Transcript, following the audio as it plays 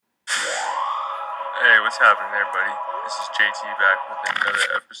what's happening, everybody? This is JT back with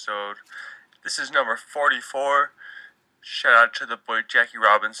another episode. This is number 44. Shout out to the boy Jackie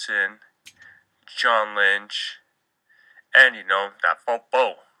Robinson, John Lynch, and that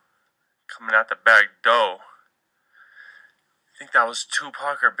Fopo coming out the back door. I think that was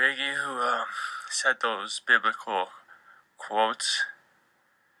Tupac or Biggie who said those biblical quotes.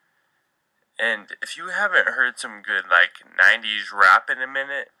 And if you haven't heard some good 90s rap in a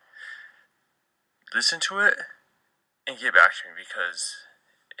minute, listen to it and get back to me because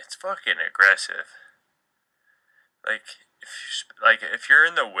it's fucking aggressive. If you're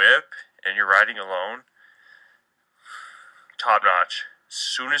in the whip and you're riding alone, top notch. As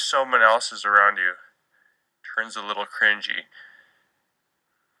soon as someone else is around you, turns a little cringy.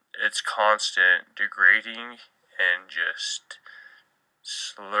 It's constant degrading and just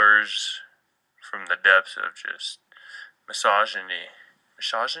slurs from the depths of just misogyny?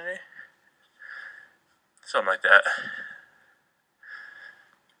 Something like that.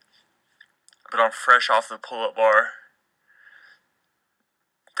 But I'm fresh off the pull-up bar.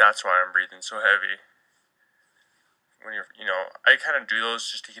 That's why I'm breathing so heavy. When I kind of do those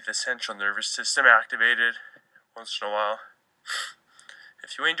just to get the central nervous system activated once in a while.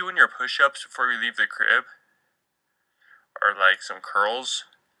 If you ain't doing your push-ups before you leave the crib, or some curls,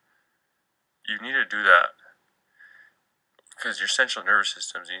 you need to do that. Because your central nervous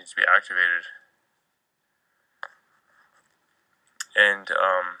system needs to be activated. And,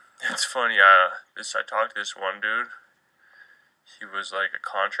 it's funny, I talked to this one dude. He was a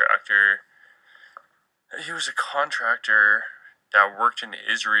contractor. He was a contractor that worked in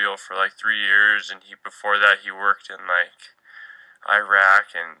Israel for 3 years, and before that he worked in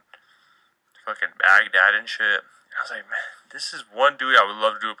Iraq and fucking Baghdad and shit. I was like, man, this is one dude I would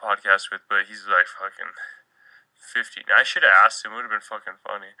love to do a podcast with, but he's fucking 50. Now, I should have asked him, it would have been fucking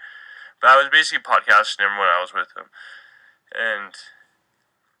funny. But I was basically podcasting him when I was with him. And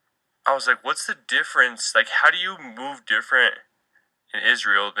I was like, what's the difference? How do you move different in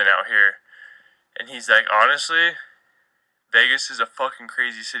Israel than out here? And he's like, honestly, Vegas is a fucking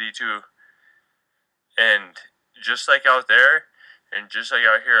crazy city too. And just like out there, and just like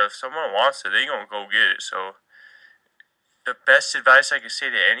out here, if someone wants it, they gonna go get it. So the best advice I could say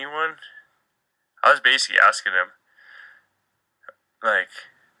to anyone, I was basically asking him,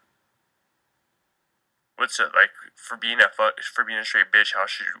 what's it for being a straight bitch? How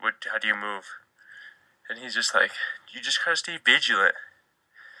do you move? And he's just like, you just gotta stay vigilant.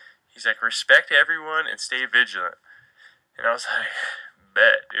 He's like, respect everyone and stay vigilant. And I was like,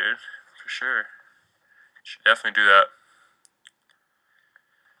 bet, dude, for sure. Should definitely do that.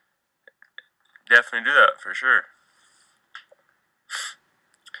 Definitely do that, for sure.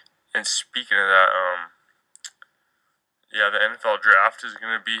 And speaking of that, the NFL draft is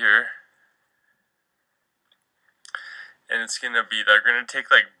going to be here. And it's going to be, they're going to take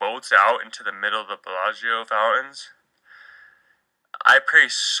boats out into the middle of the Bellagio fountains. I pray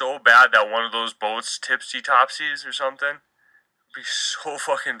so bad that one of those boats tipsy-topsies or something. It'd be so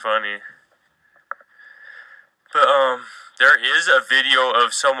fucking funny. But, there is a video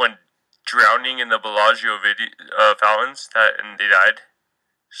of someone drowning in the Bellagio fountains and they died.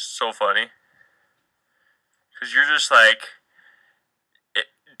 So funny. Because you're just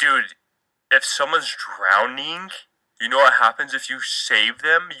dude, if someone's drowning, you know what happens if you save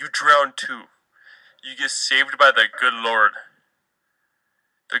them? You drown too. You get saved by the good Lord.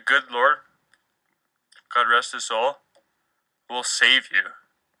 The good Lord, God rest his soul, will save you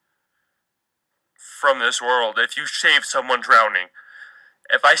from this world if you save someone drowning.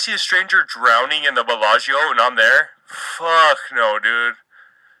 If I see a stranger drowning in the Bellagio and I'm there, fuck no, dude.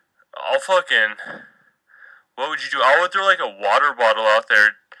 What would you do? I would throw a water bottle out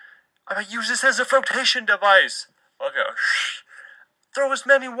there. I might use this as a flotation device. Okay, throw as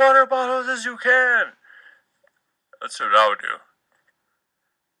many water bottles as you can. That's what I would do.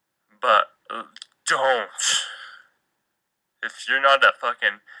 But don't. If you're not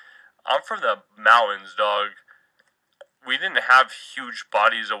I'm from the mountains, dog. We didn't have huge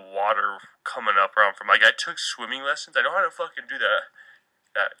bodies of water coming up around from. I took swimming lessons. I know how to fucking do that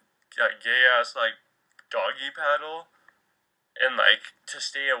gay ass doggy paddle. And to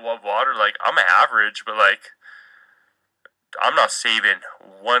stay above water, I'm average, but I'm not saving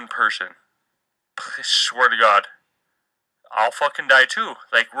one person. I swear to God. I'll fucking die too.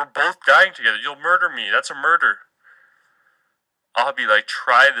 We're both dying together. You'll murder me. That's a murder. I'll be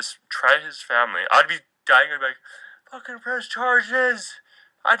try his family. I'd be dying. I'd be fucking press charges.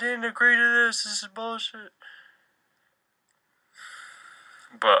 I didn't agree to this. This is bullshit.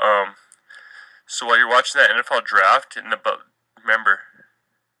 But, so while you're watching that NFL draft, remember,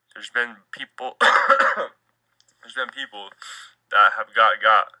 There's been people there's been people that have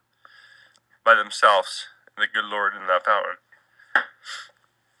got by themselves, the good Lord in that fountain.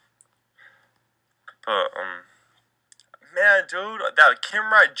 But man, dude, that Kim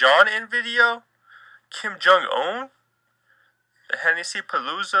Jong-un video, Kim Jong-un, the Hennessy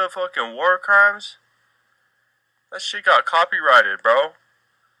Palooza fucking war crimes, that shit got copyrighted, bro.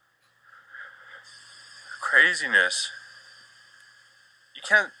 Craziness.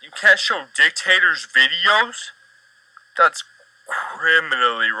 You can't show dictators videos? That's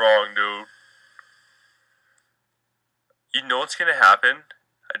criminally wrong, dude. You know what's gonna happen?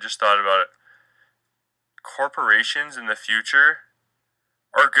 I just thought about it. Corporations in the future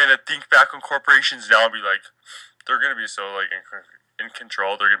are gonna think back on corporations now and be like, they're gonna be so like in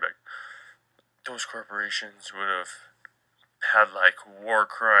control. They're gonna be like, those corporations would have had like war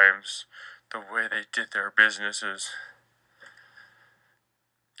crimes the way they did their businesses.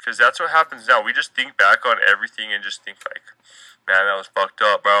 Because that's what happens now. We just think back on everything and just think like, man, that was fucked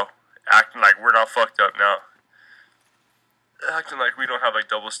up, bro. Acting like we're not fucked up now. Acting like we don't have like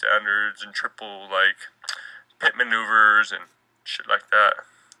double standards and triple like pit maneuvers and shit like that.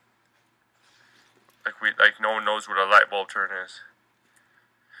 Like no one knows what a light bulb turn is.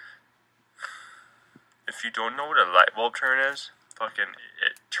 If you don't know what a light bulb turn is, fucking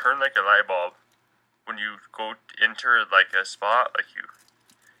it turn like a light bulb. When you go enter like a spot, like you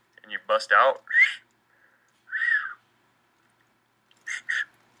bust out.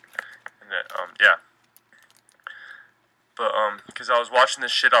 And then yeah. But because I was watching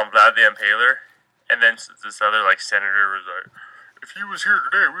this shit on Vlad the Impaler, and then this other like senator was like, if he was here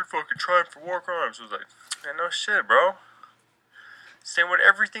today, we'd fucking try him for war crimes. I was like, man, no shit, bro. Same with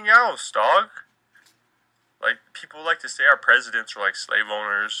everything else, dog. Like, people like to say our presidents are like slave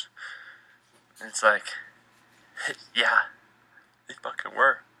owners. And it's like, yeah, they fucking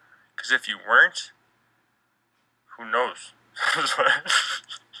were. Because if you weren't, who knows?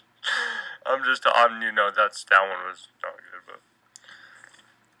 You know, that one was not good, but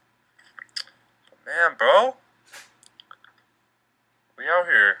man, bro, we out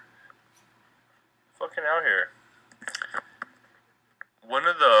here, fucking out here. One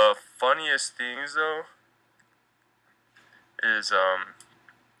of the funniest things though is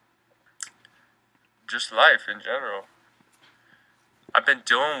just life in general. I've been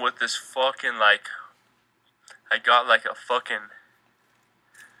dealing with this fucking like, I got like a fucking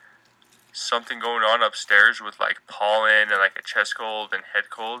something going on upstairs with like pollen and like a chest cold and head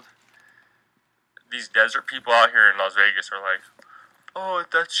cold. These desert people out here in Las Vegas are like, oh,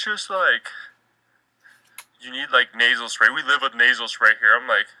 that's just like, you need like nasal spray. We live with nasal spray here. I'm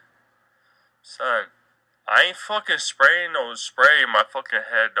like, son, I ain't fucking spraying no spray in my fucking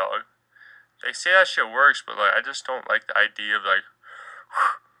head, dog. They say that shit works, but like, I just don't like the idea of like,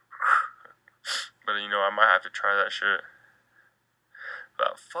 but you know, I might have to try that shit.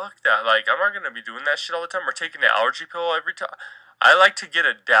 But fuck that. Like, I'm not gonna be doing that shit all the time or taking an allergy pill every time. I like to get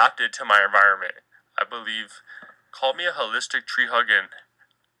adapted to my environment. I believe, call me a holistic tree hugging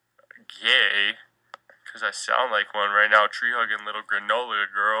gay, because I sound like one right now, tree hugging little granola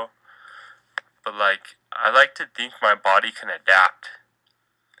girl. But like, I like to think my body can adapt.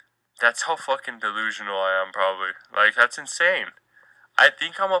 That's how fucking delusional I am, probably. Like, that's insane. I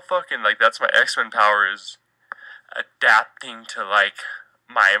think I'm a fucking, like, that's my X-Men power, is adapting to like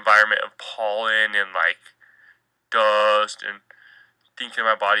my environment of pollen and like dust, and thinking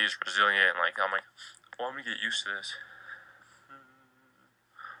my body is resilient. Like, I'm like, well, I'm gonna get used to this.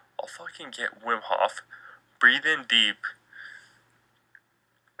 I'll fucking get Wim Hof, breathe in deep,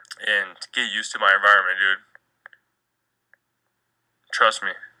 and get used to my environment, dude. Trust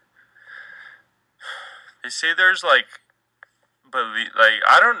me. They say there's like,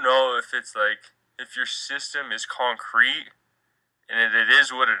 I don't know if it's like, if your system is concrete and it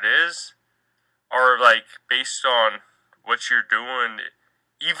is what it is, or like based on what you're doing,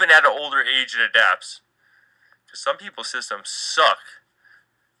 even at an older age, it adapts. Because some people's systems suck.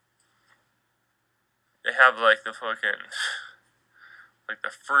 They have like the fucking, like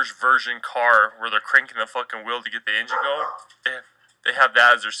the first version car where they're cranking the fucking wheel to get the engine going. They have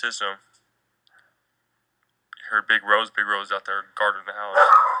that as their system. You heard Big Rose out there guarding the house.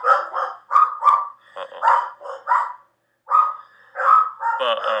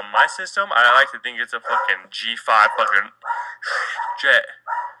 But my system, I like to think it's a fucking G5 fucking jet.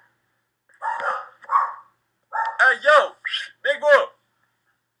 Hey, yo, Big Whoop.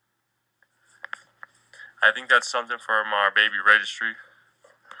 I think that's something from our baby registry.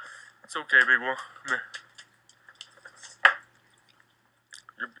 It's okay, Big Whoop. Come here.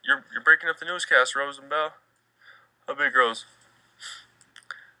 You're breaking up the newscast, Rose and Bell. How big, Rose?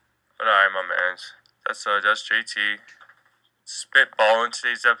 But alright, my mans. That's JT. Spitballing.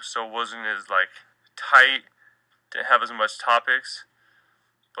 Today's episode wasn't as tight. Didn't have as much topics.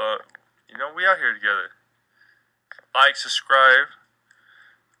 But we out here together. Like, subscribe.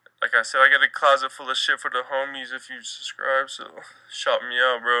 Like I said, I got a closet full of shit for the homies if you subscribe, so shout me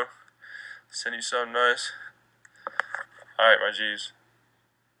out, bro. Send you something nice. Alright, my G's.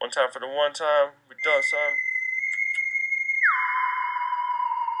 One time for the one time. We done, son.